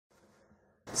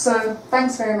So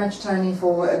thanks very much, Tony,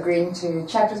 for agreeing to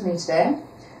chat with me today.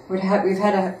 We've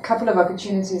had a couple of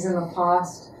opportunities in the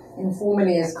past,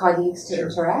 informally as colleagues, to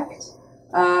interact,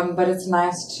 but it's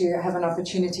nice to have an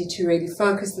opportunity to really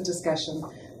focus the discussion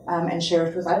and share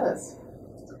it with others.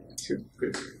 Sure,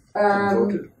 good.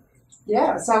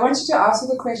 Yeah, so I wanted to ask you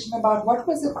the question about what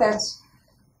was it that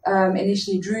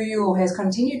initially drew you or has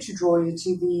continued to draw you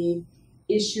to the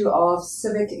issue of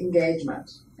civic engagement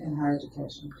in higher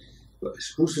education? Well, I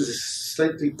suppose it's a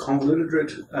slightly convoluted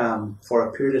route. For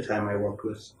a period of time I worked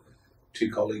with two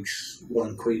colleagues, one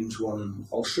in Queen's, one in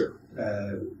Ulster,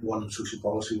 one in social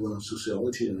policy, one in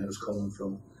sociology, and I was coming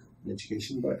from an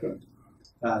education background.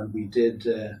 And we did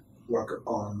work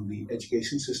on the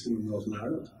education system in Northern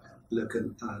Ireland,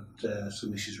 looking at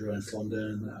some issues around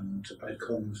funding and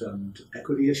outcomes and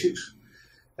equity issues.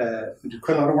 We did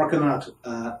quite a lot of work on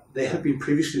that. They had been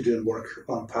previously doing work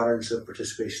on patterns of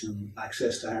participation and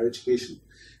access to higher education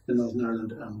in Northern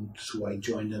Ireland, and so I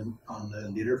joined in on the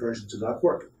later versions of that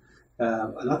work.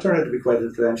 And that turned out to be quite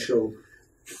influential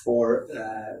for,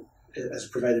 as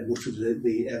it provided most of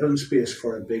the evidence base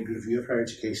for a big review of higher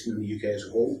education in the UK as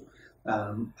a whole,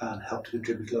 and helped to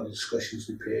contribute to a lot of discussions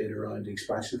we paid around the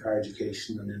expansion of higher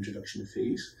education and the introduction of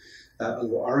fees.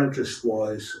 Although our interest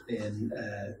was in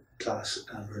class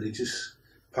and religious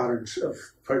patterns of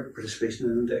participation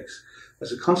in index.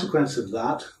 As a consequence of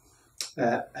that,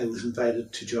 I was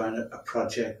invited to join a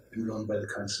project being run by the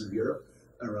Council of Europe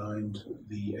around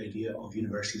the idea of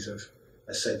universities as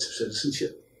sites of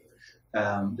citizenship.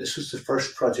 This was the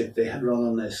first project they had run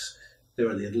on this. They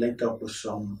had linked up with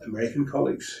some American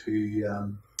colleagues who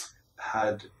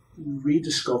had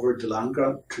rediscovered the land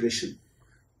grant tradition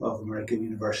of American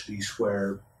universities,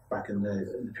 where back in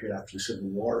the period after the Civil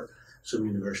War, some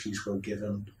universities were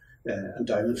given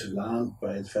endowments of land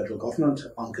by the federal government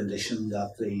on condition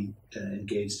that they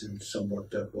engaged in some work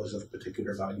that was of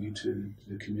particular value to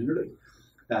the community.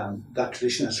 That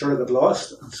tradition has sort of got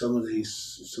lost, and some of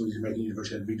these American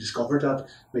universities had rediscovered that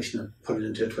mission and put it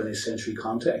into a 20th century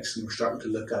context, and we're starting to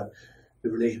look at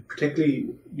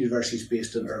particularly universities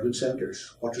based in urban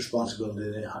centres, what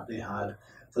responsibility they had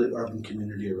for the urban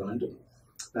community around them.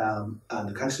 And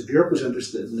the Council of Europe was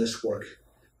interested in this work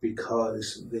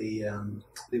because they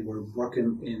were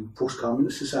working in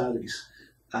post-communist societies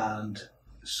and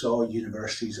saw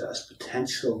universities as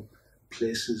potential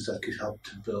places that could help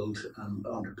to build and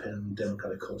underpin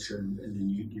democratic culture in the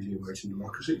newly emerging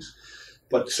democracies.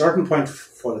 But the starting point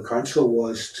for the Council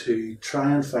was to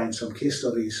try and find some case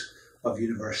studies of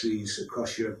universities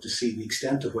across Europe to see the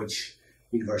extent to which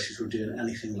universities were doing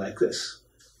anything like this.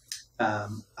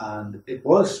 And it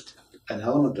was an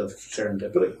element of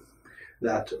serendipity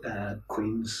that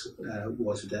Queen's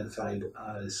was identified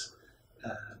as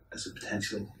a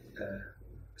potential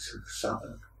sort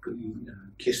of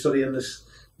case study in this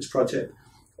project.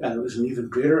 And it was an even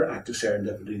greater act of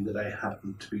serendipity that I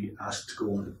happened to be asked to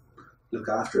go and look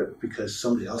after it, because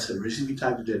somebody else had originally been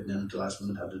tagged to do it and then at the last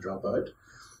minute had to drop out.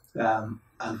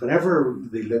 And whenever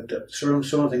they looked at some of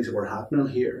the things that were happening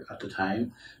here at the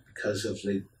time, because of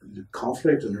the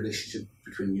conflict and the relationship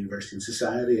between university and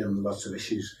society and lots of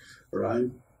issues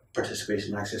around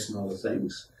participation, access and other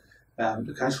things,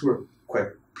 the Council were quite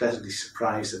pleasantly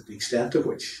surprised at the extent of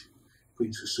which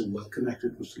Queen's was so well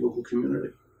connected with the local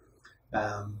community.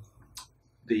 And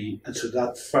so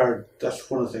that's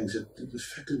one of the things that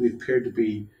effectively appeared to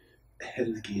be ahead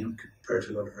of the game compared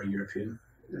to a lot of our European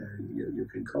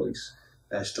colleagues.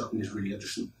 Struck me as really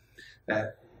interesting.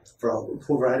 For a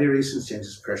whole variety of reasons,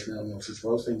 changes of personnel and all sorts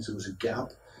of other things, there was a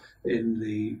gap in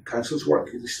the Council's work.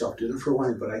 They stopped doing it for a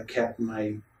while, but I kept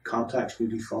my contacts,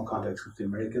 really strong contacts with the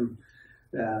American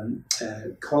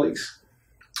colleagues,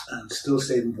 and still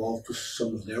stayed involved with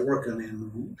some of their work. And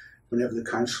then whenever the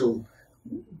Council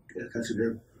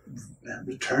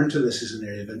returned to this as an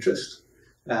area of interest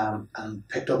and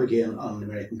picked up again on the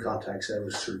American contacts, I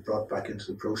was sort of brought back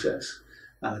into the process.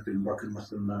 And I've been working with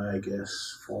them now, I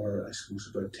guess, for, I suppose,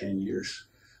 about 10 years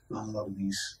on a lot of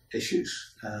these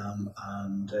issues. I'm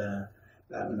now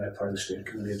part of the Steering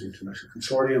Committee of the International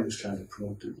Consortium, was trying to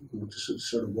promote this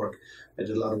sort of work. I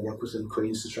did a lot of work within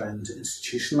Queen's to try and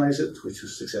institutionalise it, which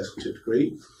was successful to a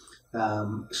degree.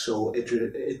 So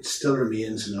it still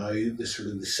remains now the sort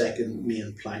of the second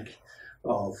main plank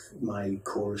of my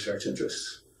core research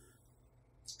interests.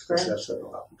 Great. That's how it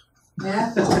all happened.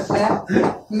 Yeah.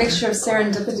 Mixture of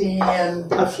serendipity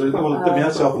and... Absolutely. Well, I mean,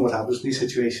 that's often what happens in these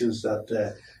situations,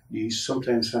 that you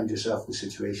sometimes find yourself in a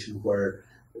situation where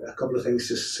a couple of things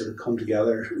just sort of come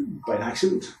together by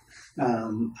accident,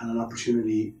 and an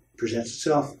opportunity presents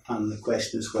itself, and the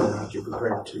question is whether or not you're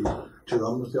prepared to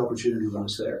run with the opportunity when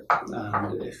it's there.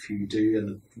 And if you do and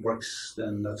it works,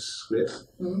 then that's great.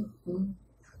 Mm-hmm.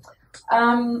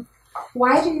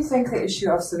 Why do you think the issue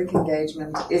of civic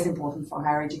engagement is important for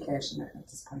higher education at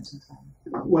this point in time?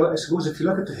 Well, I suppose if you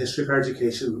look at the history of higher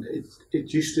education,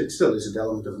 it still is an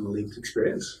element of an elite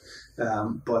experience,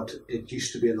 but it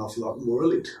used to be an awful lot more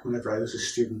elite. Whenever I was a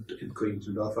student in Queen's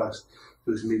in Belfast,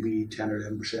 there was maybe 10 or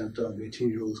 11% of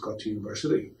 18-year-olds got to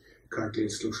university. Currently,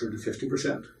 it's closer to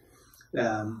 50%.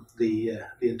 The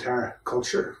entire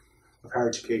culture of higher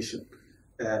education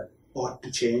ought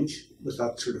to change with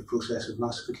that sort of process of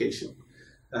massification.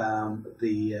 I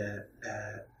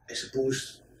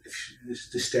suppose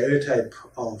the stereotype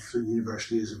of the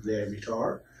university is of the ivory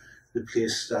tower, the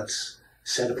place that's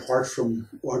set apart from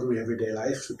ordinary everyday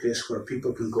life, the place where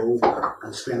people can go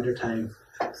and spend their time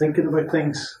thinking about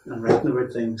things and writing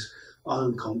about things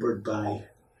unencumbered by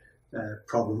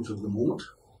problems of the moment.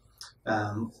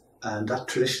 And that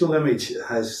traditional image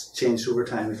has changed over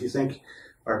time. If you think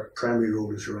our primary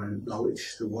role is around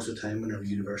knowledge, there was a time whenever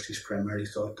universities primarily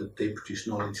thought that they produced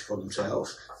knowledge for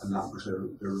themselves and that was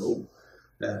their role.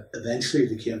 Eventually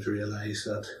they came to realise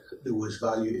that there was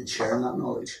value in sharing that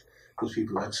knowledge with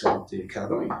people outside the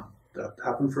academy. That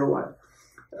happened for a while.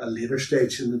 A later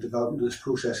stage in the development of this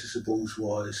process, I suppose,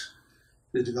 was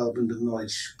the development of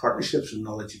knowledge partnerships and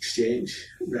knowledge exchange,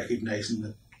 recognising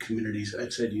that communities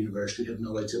outside the university had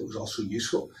knowledge that was also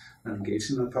useful and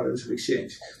engaged in that patterns of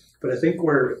exchange. But I think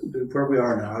where we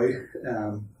are now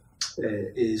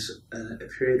is a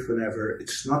period whenever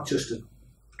it's not just that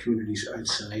communities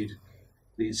outside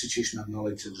the institution have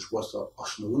knowledge that is worth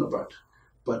us knowing about,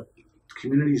 but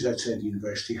communities outside the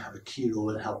university have a key role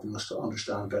in helping us to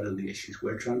understand better the issues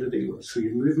we're trying to deal with. So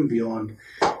you're moving beyond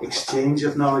exchange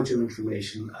of knowledge and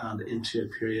information and into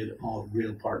a period of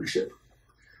real partnership.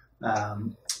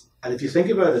 And if you think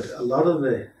about it, a lot of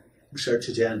the research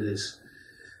agendas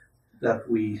that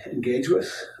we engage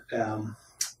with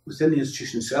within the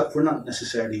institution itself, we're not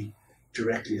necessarily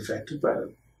directly affected by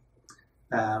them.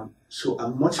 So a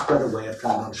much better way of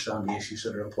trying to understand the issues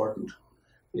that are important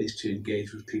is to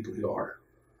engage with people who are,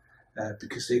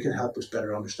 because they can help us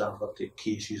better understand what the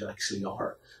key issues actually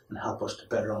are and help us to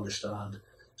better understand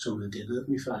some of the data that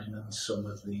we find and some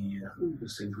of the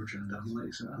things we're trying to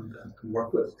analyse and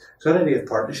work with. So that idea of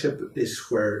partnership is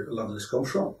where a lot of this comes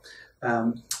from.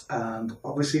 And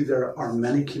obviously there are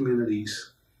many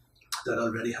communities that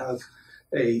already have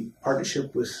a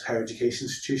partnership with higher education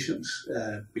institutions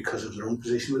because of their own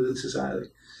position within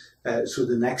society. So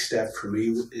the next step for me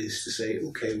is to say,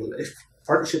 okay, well, if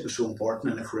partnership is so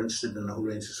important and if we're interested in a whole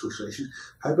range of social issues,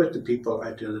 how about the people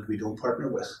out there that we don't partner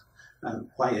with?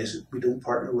 And why is it we don't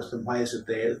partner with them? Why is it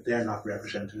they're not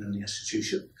represented in the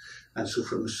institution? And so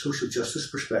from a social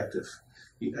justice perspective,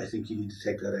 I think you need to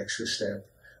take that extra step,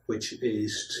 which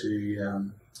is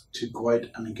to go out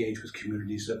and engage with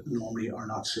communities that normally are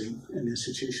not seen in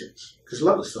institutions. Because a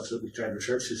lot of the stuff that we try to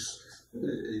research is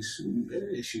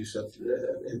issues that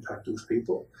impact those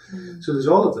people. So there's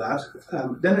all of that.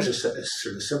 Then there's a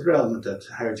sort of separate element that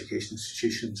higher education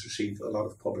institutions receive a lot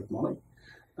of public money.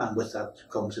 And with that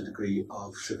comes a degree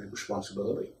of civic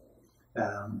responsibility.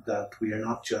 That we are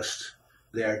not just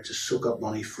there to soak up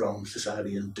money from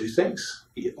society and do things,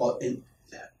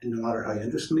 no matter how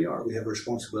interesting they are. We have a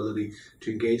responsibility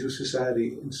to engage with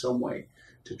society in some way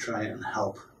to try and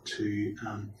help to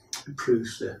improve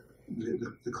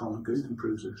the common good,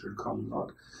 improve the sort of common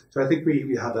lot. So I think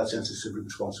we have that sense of civic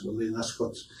responsibility, and that's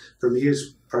what, for me,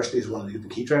 is personally is one of the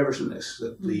key drivers in this.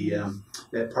 That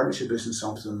the partnership isn't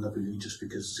something that we do just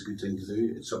because it's a good thing to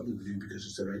do. It's something we do because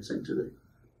it's the right thing to do.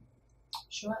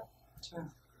 Sure.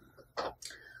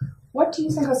 What do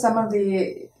you think are some of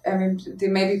the? I mean,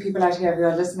 there may be people out here who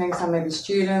are listening. Some may be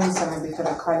students, some may be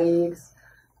fellow colleagues.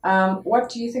 What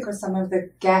do you think are some of the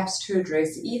gaps to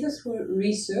address, either through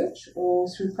research or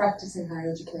through practice in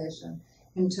higher education,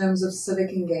 in terms of civic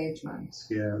engagement?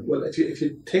 Yeah, well, if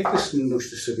you take this notion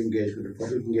of civic engagement or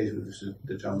public engagement, which is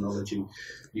the terminology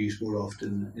used more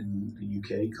often in the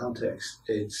UK context,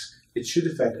 it should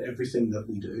affect everything that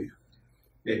we do.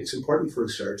 It's important for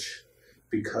research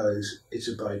because it's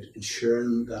about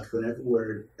ensuring that whenever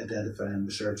we're identifying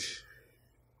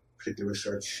particular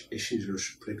research issues or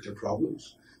particular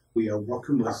problems, we are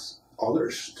working with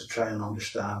others to try and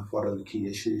understand what are the key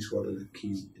issues, what are the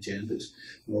key agendas.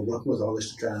 And we're working with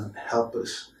others to try and help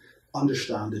us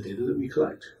understand the data that we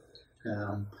collect.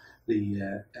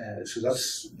 So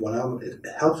that's one element. It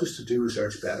helps us to do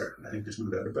research better. I think there's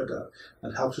no doubt about that.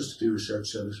 It helps us to do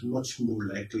research that is much more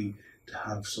likely to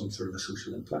have some sort of a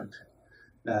social impact.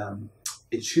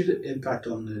 It should impact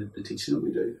on the teaching that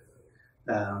we do.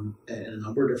 in a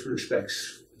number of different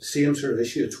respects. Same sort of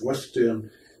issue. It's worth doing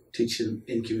teaching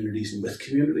in communities and with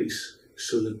communities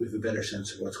so that we have a better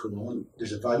sense of what's going on.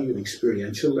 There's a value in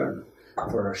experiential learning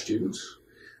for our students.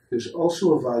 There's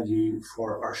also a value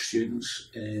for our students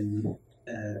in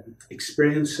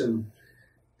experiencing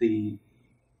the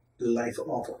life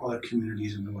of other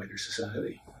communities in the wider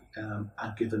society, and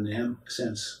giving them a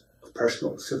sense of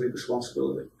personal civic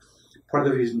responsibility. Part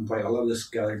of the reason why a lot of this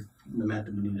gathered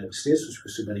momentum in the United States was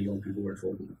because so many young people were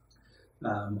involved in it.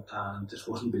 And this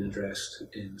wasn't being addressed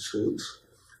in schools,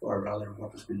 or rather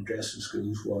what was being addressed in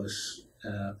schools was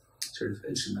sort of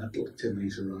incidental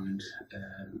activities around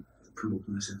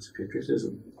promoting a sense of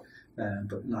patriotism,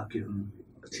 but not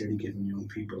clearly giving young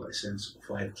people a sense of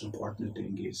why it was important to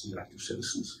engage as active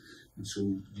citizens. And so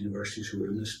universities who were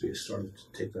in this space started to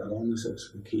take that on as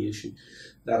a key issue.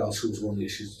 That also was one of the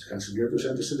issues that Chancellor was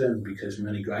interested in, because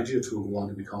many graduates will go on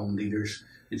to become leaders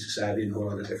in society in a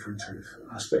lot of different sort of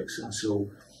aspects. And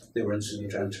so they were instantly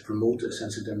trying to promote a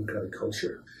sense of democratic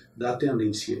culture. That then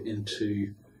leads you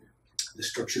into the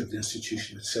structure of the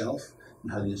institution itself,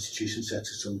 and how the institution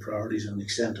sets its own priorities and the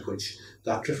extent to which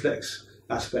that reflects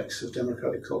aspects of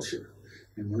democratic culture.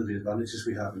 And one of the advantages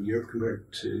we have in Europe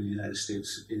compared to the United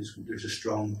States is there's a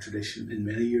strong tradition in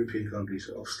many European countries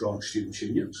of strong student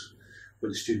unions,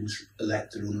 where the students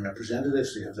elect their own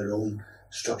representatives, they have their own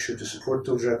structure to support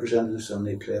those representatives, and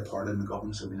they play a part in the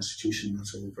governance of the institution.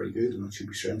 That's all very good, and that should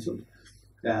be strengthened.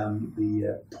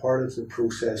 The part of the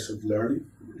process of learning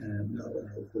and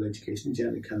whole education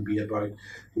agenda can be about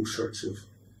those sorts of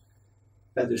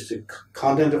there's the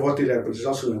content of what they learn, but there's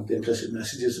also the implicit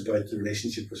messages about the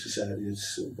relationship with society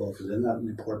that's involved within that, and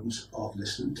the importance of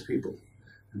listening to people,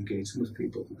 engaging with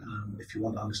people. If you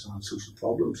want to understand social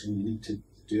problems, and you need to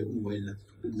do it in a way that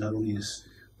not only is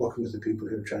working with the people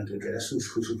who are trying to address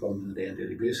those social problems on a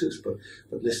day-to-day basis, but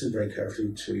listen very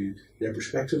carefully to their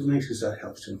perspective on things, because that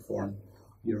helps to inform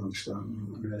your understanding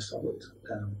and the rest of it.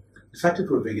 The fact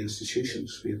that we're big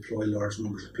institutions, we employ large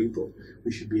numbers of people,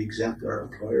 we should be exemplar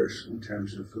employers in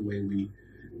terms of the way we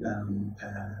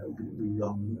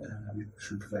run, we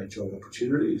should provide job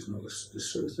opportunities and all this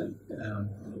sort of thing.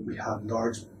 We have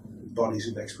large bodies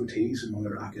of expertise among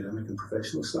our academic and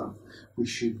professional staff. We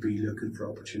should be looking for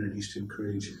opportunities to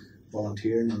encourage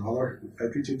volunteering and other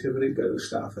outreach activity by the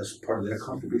staff as part of their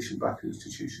contribution back to the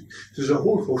institution. So there's a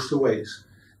whole host of ways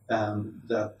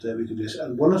that we can do this.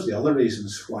 And one of the other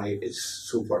reasons why it's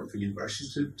so important for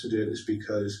universities to do it is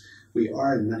because we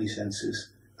are, in many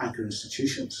senses, anchor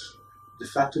institutions. The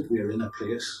fact that we are in a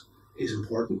place is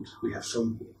important. We have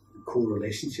some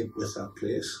co-relationship with that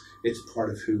place. It's part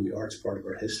of who we are, it's part of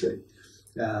our history.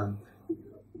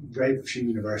 Very few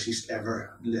universities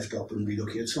ever lift up and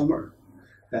relocate somewhere.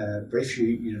 Very few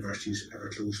universities ever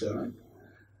close down.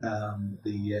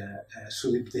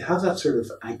 So they have that sort of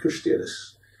anchor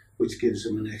status, which gives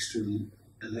them an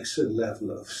extra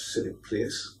level of civic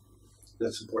place.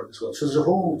 That's important as well. So there's a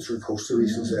whole sort of host of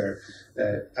reasons there,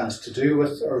 and it's to do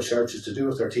with our research, it's to do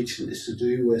with our teaching, it's to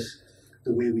do with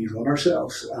the way we run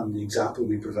ourselves and the example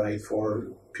we provide for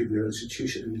people who are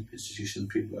in institution,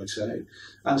 people outside.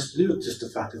 And it's to do with just the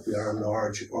fact that we are a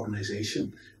large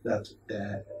organisation that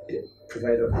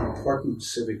provide an important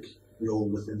civic role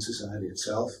within society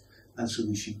itself, and so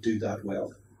we should do that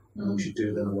well. And we should do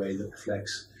it in a way that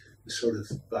reflects the sort of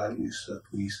values that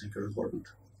we think are important.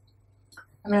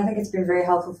 I mean, I think it's been very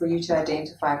helpful for you to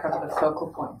identify a couple of focal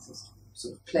points as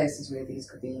sort of places where these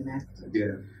could be enacted.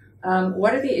 Yeah.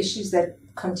 What are the issues that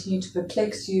continue to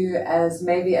perplex you as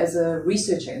maybe as a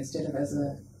researcher instead of as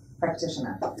a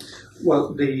practitioner?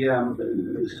 Well,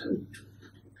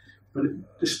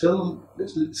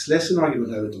 it's less an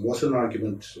argument now, but there was an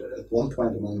argument at one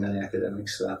point among many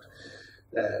academics that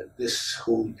this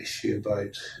whole issue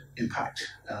about impact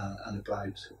and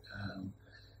about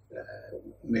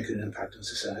making an impact on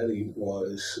society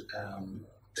was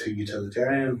too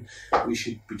utilitarian. We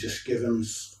should be just given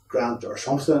grant or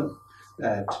something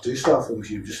to do stuff, and we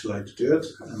should be just allowed to do it,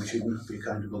 and we shouldn't be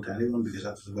accountable to anyone because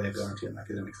that's the way of guaranteeing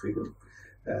academic freedom.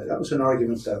 That was an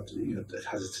argument that it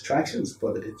has its attractions,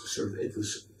 but it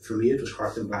was for me it was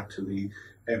harking back to the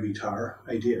every tower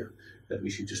idea, that we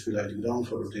should just be allowed to get on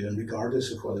with what we're doing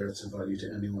regardless of whether it's of value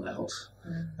to anyone else.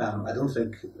 I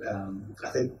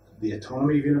think the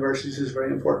autonomy of universities is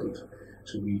very important.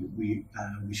 So we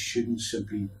shouldn't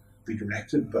simply be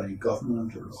directed by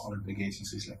government or other big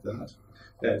agencies like that.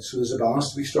 So there's a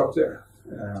balance to be struck there.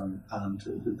 And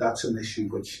that's an issue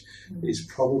which is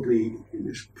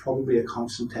there's probably a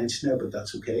constant tension there, but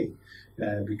that's okay,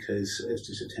 because if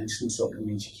there's a tension in something, it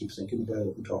means you keep thinking about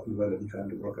it and talking about it and trying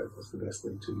to work out what's the best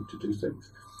way to do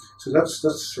things. So that's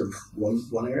sort of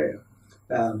one area.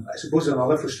 I suppose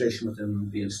another frustration within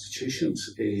the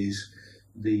institutions is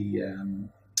the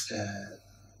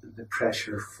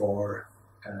pressure for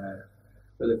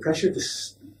the pressure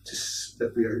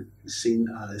that we are seen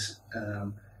as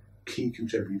key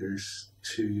contributors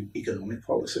to economic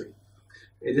policy.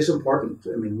 It is important.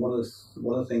 I mean, one of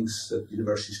the things that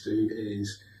universities do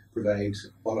is provide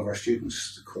all of our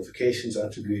students the qualifications,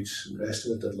 attributes, and the rest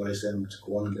of it that allows them to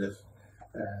go on and live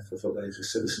fulfilled lives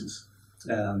as citizens.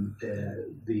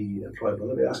 The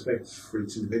employability aspect for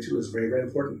each individual is very, very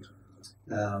important.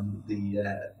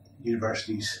 The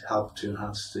universities help to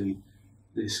enhance the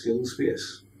skills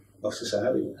base of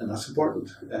society, and that's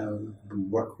important. We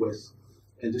work with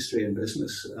industry and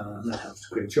business, and that helps to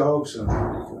create jobs and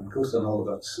economic growth, and all of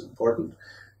that's important.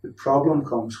 The problem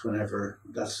comes whenever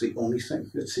that's the only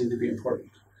thing that seems to be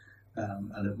important,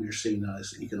 and that we're seen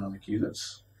as economic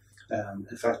units.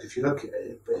 In fact, if you look,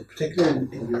 particularly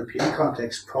in European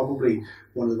context, probably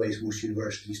one of the ways most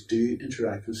universities do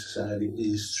interact with society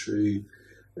is through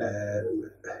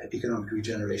economic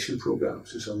regeneration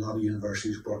programs. There's a lot of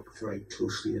universities work very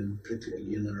closely,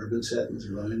 particularly in urban settings,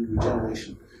 around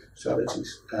regeneration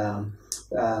strategies.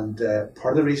 And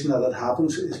part of the reason that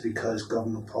happens is because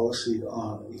government policy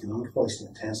on economic policy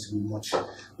tends to be much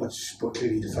more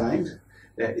clearly defined.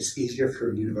 It's easier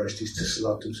for universities to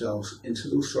slot themselves into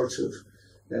those sorts of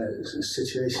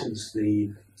situations.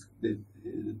 The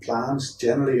plans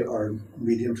generally are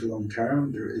medium to long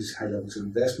term. There is high levels of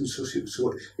investment, so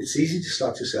it's easy to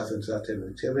slot yourself into that type of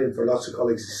activity. And for lots of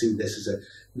colleagues to see this as a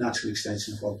natural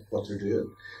extension of what they're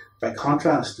doing. By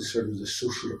contrast, the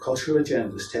social or cultural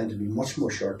agendas tend to be much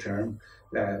more short term,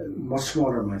 much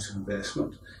smaller amounts of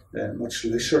investment, much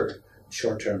looser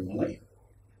short term money.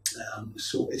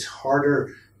 So it's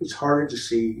harder to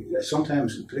see,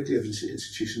 sometimes, particularly if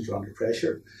institutions are under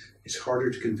pressure, it's harder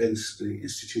to convince the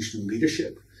institutional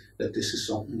leadership that this is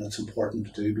something that's important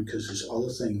to do, because there's other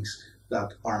things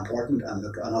that are important and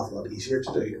look an awful lot easier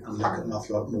to do and look an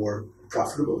awful lot more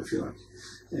profitable, if you like,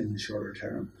 in the shorter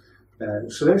term.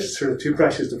 So there's sort of two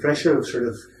pressures: the pressure of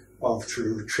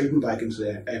retreating back into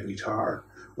the ivory tower,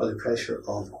 or the pressure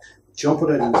of jumping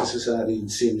out into society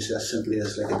and seeing this simply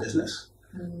as like a business.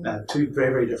 Two very,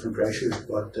 very different pressures,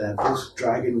 but both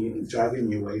dragging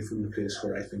you away from the place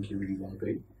where I think you really want to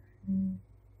be.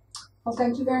 Well,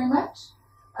 thank you very much,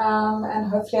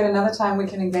 and hopefully at another time we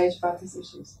can engage about these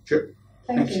issues. Sure.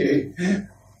 Thank you. You.